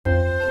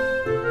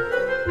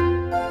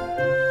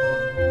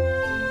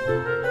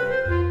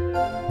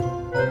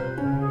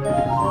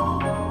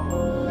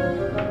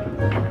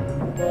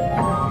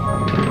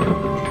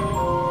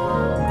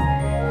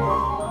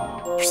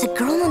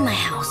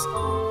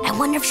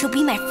wonder if she'll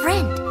be my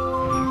friend.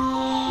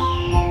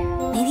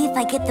 Maybe if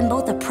I get them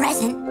both a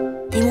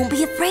present, they won't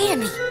be afraid of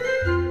me.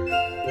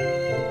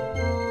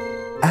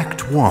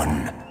 Act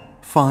 1.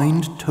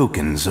 Find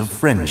tokens of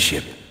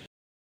friendship.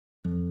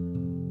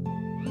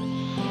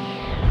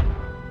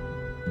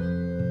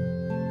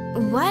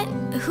 What?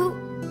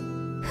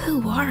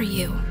 Who are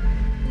you?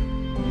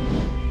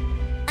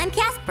 I'm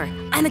Casper.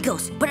 I'm a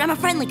ghost, but I'm a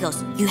friendly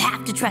ghost. You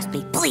have to trust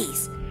me,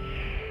 please.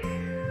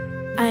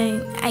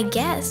 I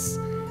guess.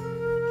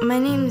 My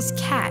name's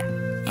Kat,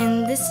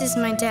 and this is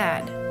my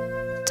dad,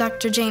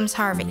 Dr. James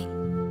Harvey.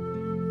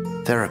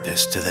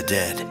 Therapist to the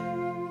dead.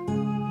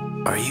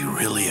 Are you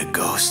really a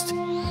ghost?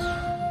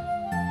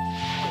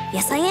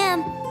 Yes, I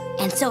am.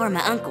 And so are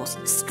my uncles,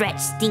 Stretch,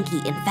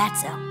 Stinky, and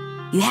Fatso.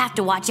 You have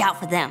to watch out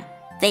for them.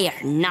 They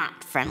are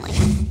not friendly.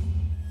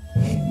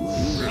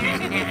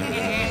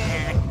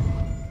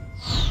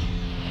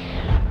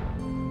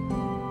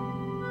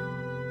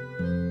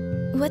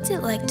 What's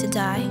it like to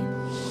die?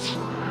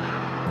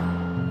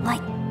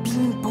 Like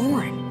being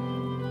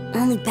born,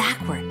 only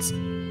backwards.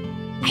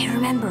 I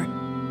remember,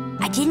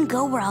 I didn't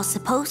go where I was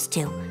supposed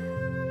to.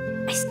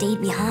 I stayed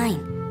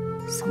behind,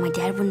 so my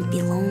dad wouldn't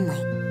be lonely.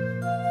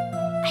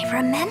 I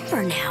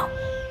remember now.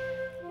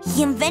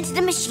 He invented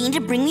a machine to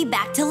bring me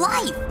back to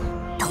life.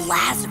 The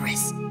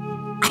Lazarus.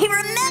 I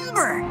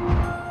remember!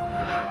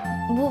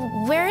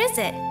 Where is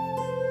it?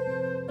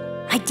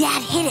 My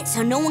dad hid it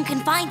so no one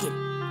can find it.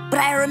 But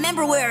I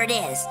remember where it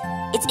is.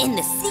 It's in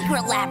the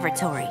secret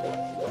laboratory.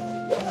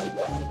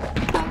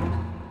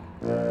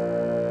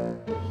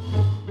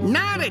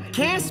 Now that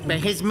Casper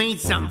has made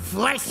some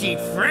fleshy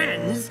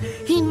friends,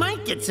 he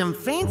might get some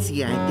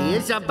fancy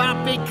ideas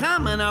about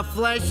becoming a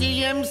fleshy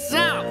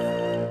himself.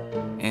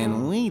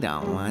 And we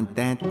don't want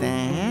that to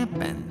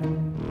happen.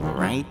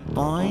 Right,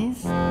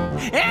 boys?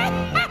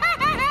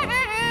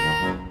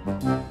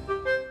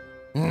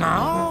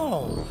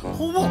 No!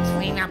 Who will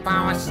clean up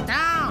our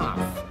stuff?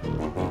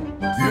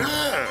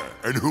 Yeah,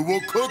 and who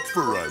will cook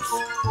for us?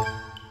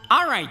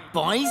 All right,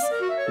 boys.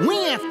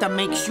 We have to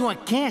make sure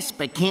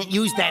Casper can't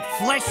use that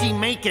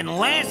fleshy-making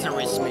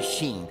Lazarus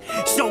machine.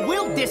 So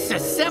we'll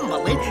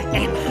disassemble it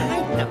and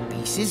hide the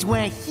pieces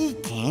where he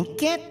can't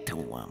get to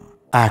them.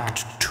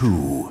 Act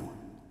 2.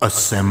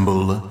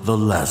 Assemble the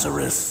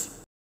Lazarus.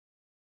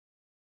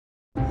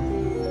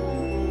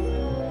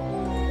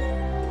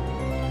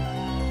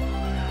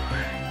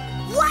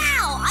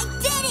 Wow, I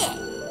did it!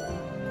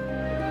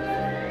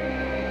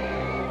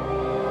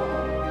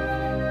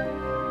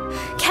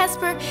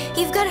 Casper,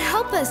 you've got to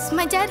help us.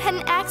 My dad had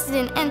an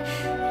accident and...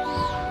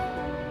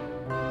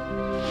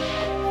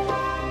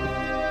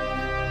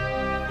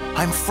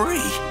 I'm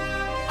free.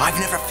 I've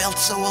never felt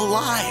so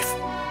alive.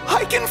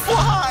 I can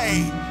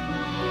fly!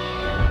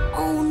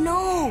 Oh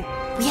no!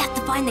 We have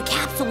to find the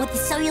capsule with the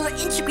cellular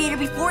integrator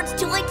before it's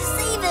too late to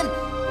save him!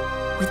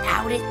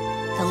 Without it,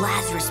 the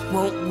Lazarus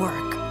won't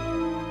work.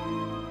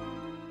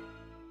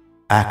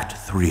 Act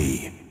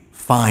 3.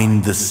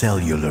 Find the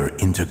cellular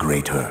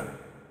integrator.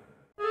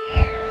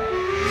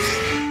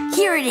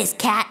 Here it is,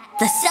 Kat.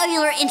 The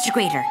cellular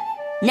integrator.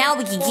 Now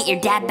we can get your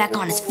dad back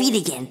on his feet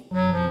again.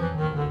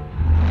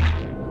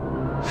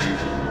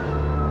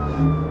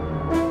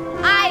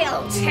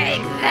 I'll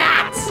take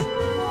that!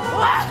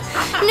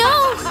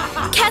 No!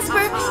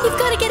 Casper, you've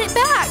got to get it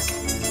back!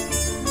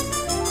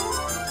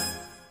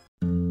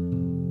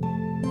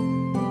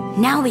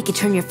 Now we can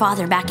turn your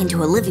father back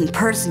into a living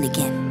person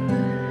again.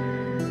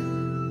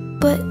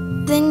 But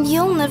then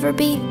you'll never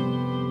be...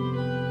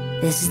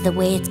 This is the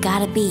way it's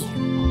gotta be.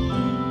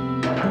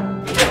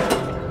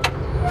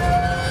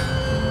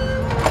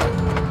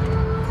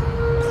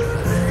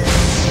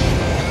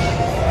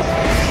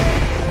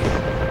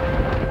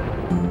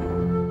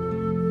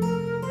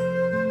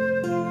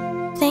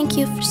 Thank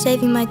you for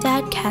saving my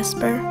dad,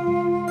 Casper.